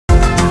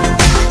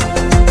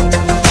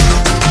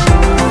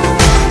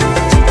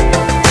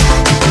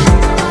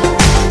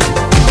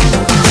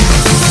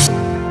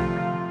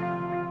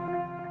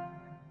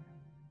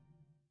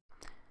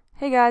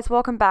Hey guys,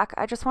 welcome back.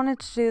 I just wanted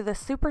to do this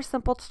super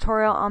simple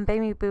tutorial on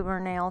baby boomer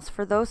nails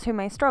for those who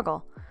may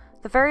struggle.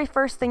 The very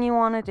first thing you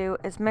want to do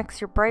is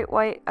mix your bright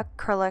white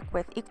acrylic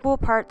with equal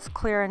parts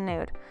clear and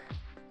nude.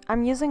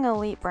 I'm using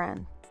Elite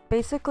brand.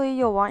 Basically,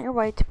 you'll want your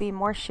white to be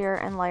more sheer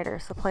and lighter,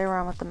 so play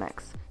around with the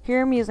mix.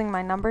 Here I'm using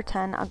my number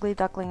 10 Ugly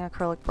Duckling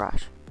acrylic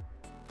brush.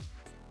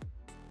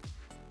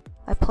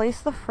 I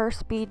place the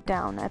first bead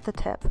down at the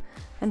tip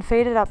and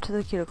fade it up to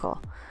the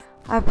cuticle.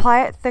 I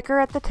apply it thicker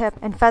at the tip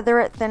and feather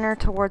it thinner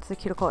towards the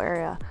cuticle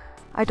area.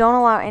 I don't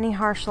allow any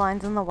harsh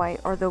lines in the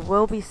white or they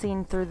will be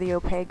seen through the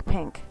opaque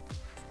pink.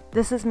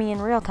 This is me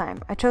in real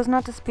time. I chose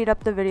not to speed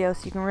up the video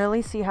so you can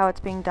really see how it's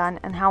being done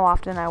and how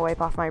often I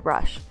wipe off my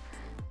brush.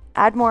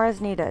 Add more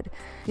as needed.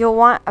 You'll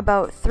want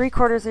about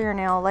 3/4 of your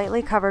nail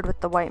lightly covered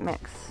with the white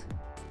mix.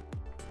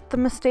 The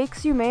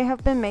mistakes you may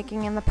have been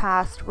making in the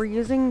past were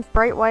using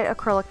bright white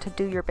acrylic to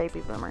do your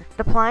baby boomer,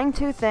 applying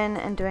too thin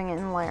and doing it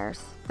in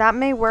layers. That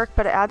may work,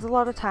 but it adds a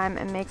lot of time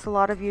and makes a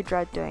lot of you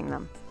dread doing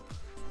them.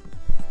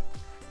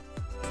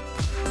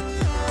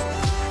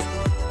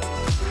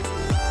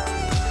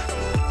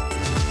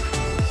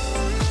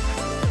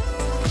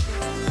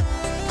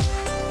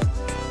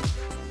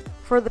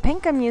 For the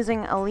pink, I'm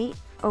using Elite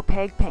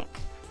Opaque Pink.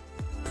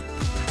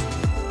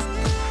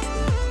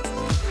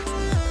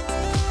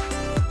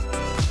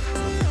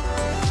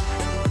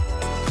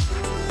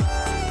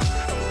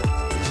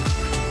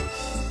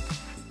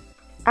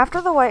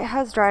 After the white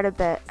has dried a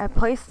bit, I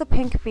place the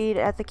pink bead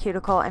at the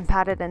cuticle and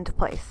pat it into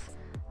place.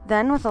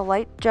 Then with a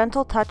light,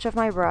 gentle touch of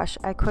my brush,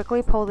 I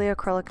quickly pull the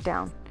acrylic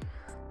down.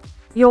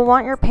 You'll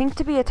want your pink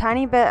to be a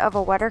tiny bit of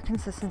a wetter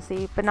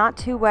consistency, but not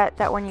too wet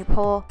that when you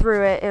pull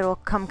through it, it will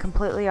come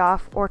completely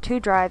off, or too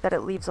dry that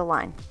it leaves a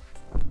line.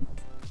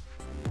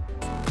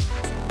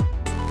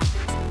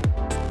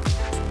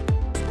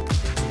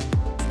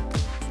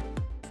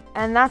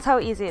 And that's how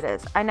easy it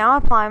is. I now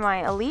apply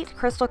my Elite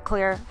Crystal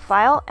Clear,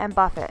 file, and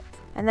buff it.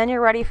 And then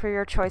you're ready for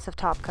your choice of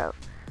top coat.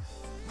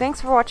 Thanks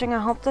for watching. I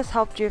hope this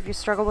helped you if you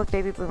struggle with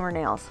baby boomer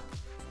nails.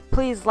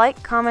 Please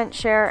like, comment,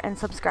 share, and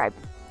subscribe.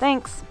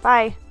 Thanks.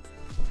 Bye.